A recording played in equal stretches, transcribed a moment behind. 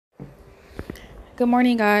Good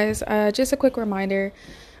morning, guys. Just a quick reminder.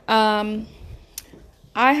 Um,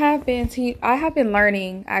 I have been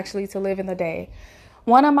learning actually to live in the day.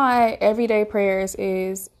 One of my everyday prayers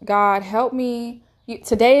is, God, help me.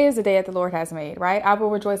 Today is the day that the Lord has made, right? I will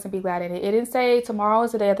rejoice and be glad in it. It didn't say tomorrow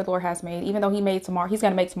is the day that the Lord has made, even though He made tomorrow. He's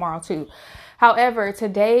going to make tomorrow too. However,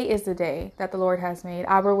 today is the day that the Lord has made.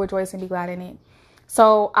 I will rejoice and be glad in it.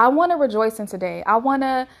 So I want to rejoice in today. I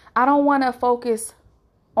don't want to focus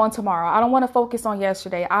on tomorrow. I don't want to focus on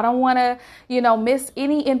yesterday. I don't want to, miss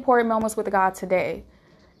any important moments with God today.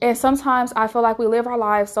 And sometimes I feel like we live our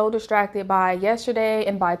lives so distracted by yesterday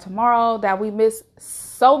and by tomorrow that we miss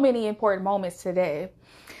so many important moments today.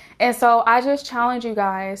 And so I just challenge you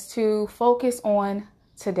guys to focus on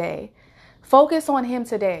today. Focus on Him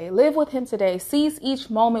today. Live with Him today. Seize each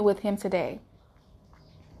moment with Him today.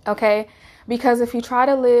 Okay? Because if you try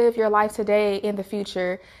to live your life today in the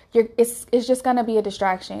future, it's just going to be a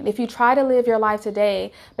distraction. If you try to live your life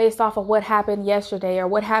today based off of what happened yesterday or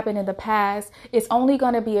what happened in the past, it's only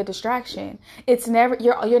going to be a distraction.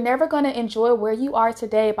 You're never going to enjoy where you are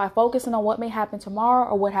today by focusing on what may happen tomorrow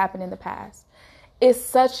or what happened in the past. It's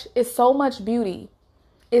so much beauty.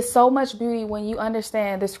 It's so much beauty when you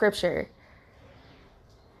understand the scripture.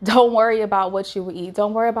 Don't worry about what you will eat.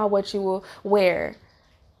 Don't worry about what you will wear.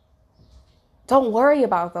 Don't worry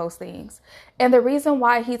about those things. And the reason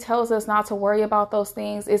why He tells us not to worry about those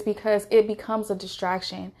things is because it becomes a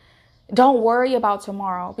distraction. Don't worry about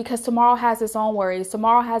tomorrow because tomorrow has its own worries.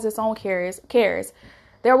 Tomorrow has its own cares.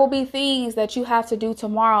 There will be things that you have to do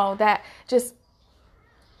tomorrow that just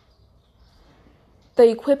the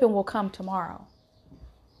equipping will come tomorrow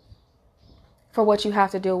for what you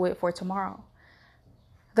have to deal with for tomorrow.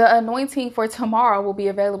 The anointing for tomorrow will be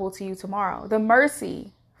available to you tomorrow. The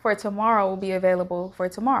mercy for tomorrow will be available for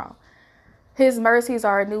tomorrow. His mercies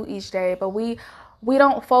are new each day, but we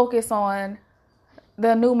don't focus on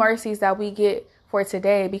the new mercies that we get for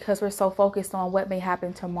today because we're so focused on what may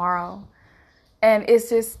happen tomorrow. And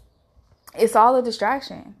it's all a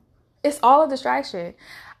distraction. It's all a distraction.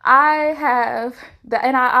 I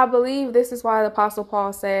believe this is why the Apostle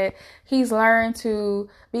Paul said he's learned to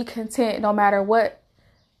be content no matter what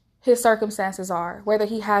his circumstances are, whether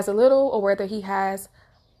he has a little or whether he has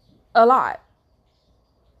a lot.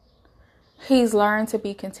 He's learned to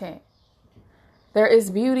be content. There is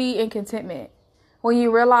beauty in contentment. When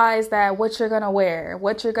you realize that what you're going to wear,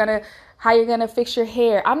 how you're going to fix your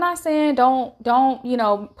hair. I'm not saying don't,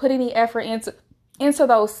 put any effort into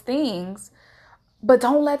those things, but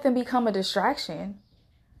don't let them become a distraction.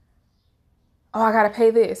 Oh, I got to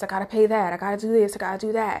pay this. I got to pay that. I got to do this. I got to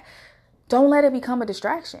do that. Don't let it become a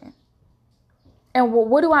distraction. And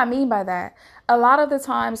what do I mean by that? A lot of the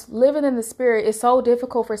times living in the spirit is so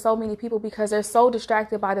difficult for so many people because they're so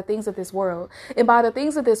distracted by the things of this world. And by the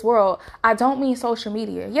things of this world, I don't mean social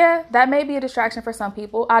media. Yeah, that may be a distraction for some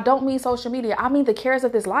people. I don't mean social media. I mean the cares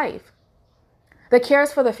of this life, the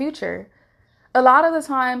cares for the future. A lot of the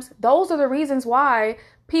times, those are the reasons why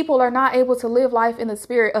people are not able to live life in the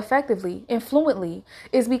spirit effectively and fluently,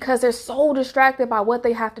 is because they're so distracted by what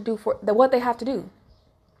they have to do.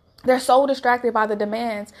 They're so distracted by the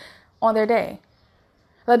demands on their day,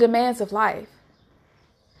 the demands of life.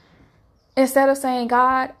 Instead of saying,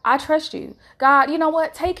 God, I trust you. God, you know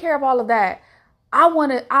what? Take care of all of that. I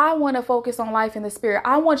want to focus on life in the spirit.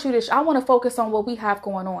 I want to focus on what we have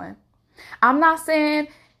going on. I'm not saying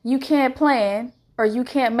you can't plan or you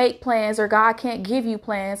can't make plans or God can't give you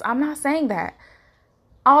plans. I'm not saying that.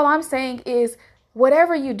 All I'm saying is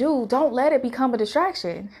whatever you do, don't let it become a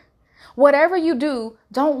distraction. Whatever you do,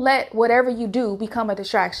 don't let whatever you do become a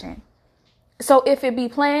distraction. So if it be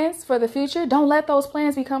plans for the future, don't let those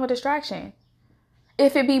plans become a distraction.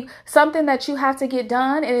 If it be something that you have to get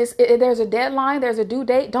done and there's a deadline, there's a due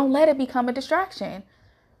date, don't let it become a distraction.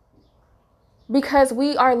 Because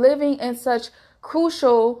we are living in such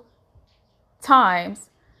crucial times.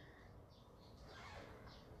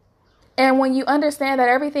 And when you understand that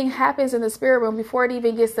everything happens in the spirit realm before it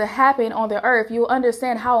even gets to happen on the earth, you'll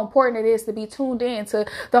understand how important it is to be tuned in to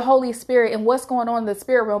the Holy Spirit and what's going on in the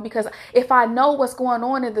spirit realm. Because if I know what's going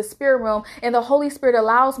on in the spirit realm and the Holy Spirit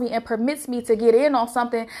allows me and permits me to get in on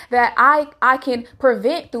something that I can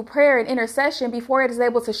prevent through prayer and intercession before it is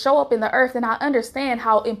able to show up in the earth, then I understand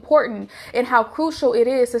how important and how crucial it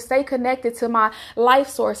is to stay connected to my life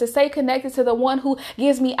source, to stay connected to the one who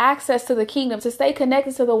gives me access to the kingdom, to stay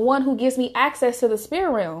connected to the one who gives me access to the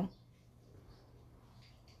spirit realm.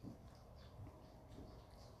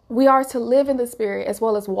 We are to live in the spirit as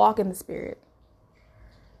well as walk in the spirit.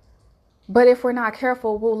 But if we're not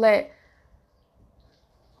careful, we'll let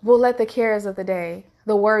the cares of the day,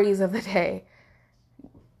 the worries of the day,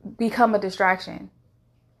 become a distraction.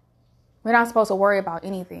 We're not supposed to worry about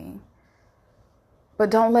anything.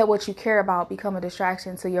 But don't let what you care about become a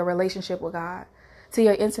distraction to your relationship with God, to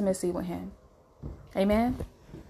your intimacy with Him. Amen.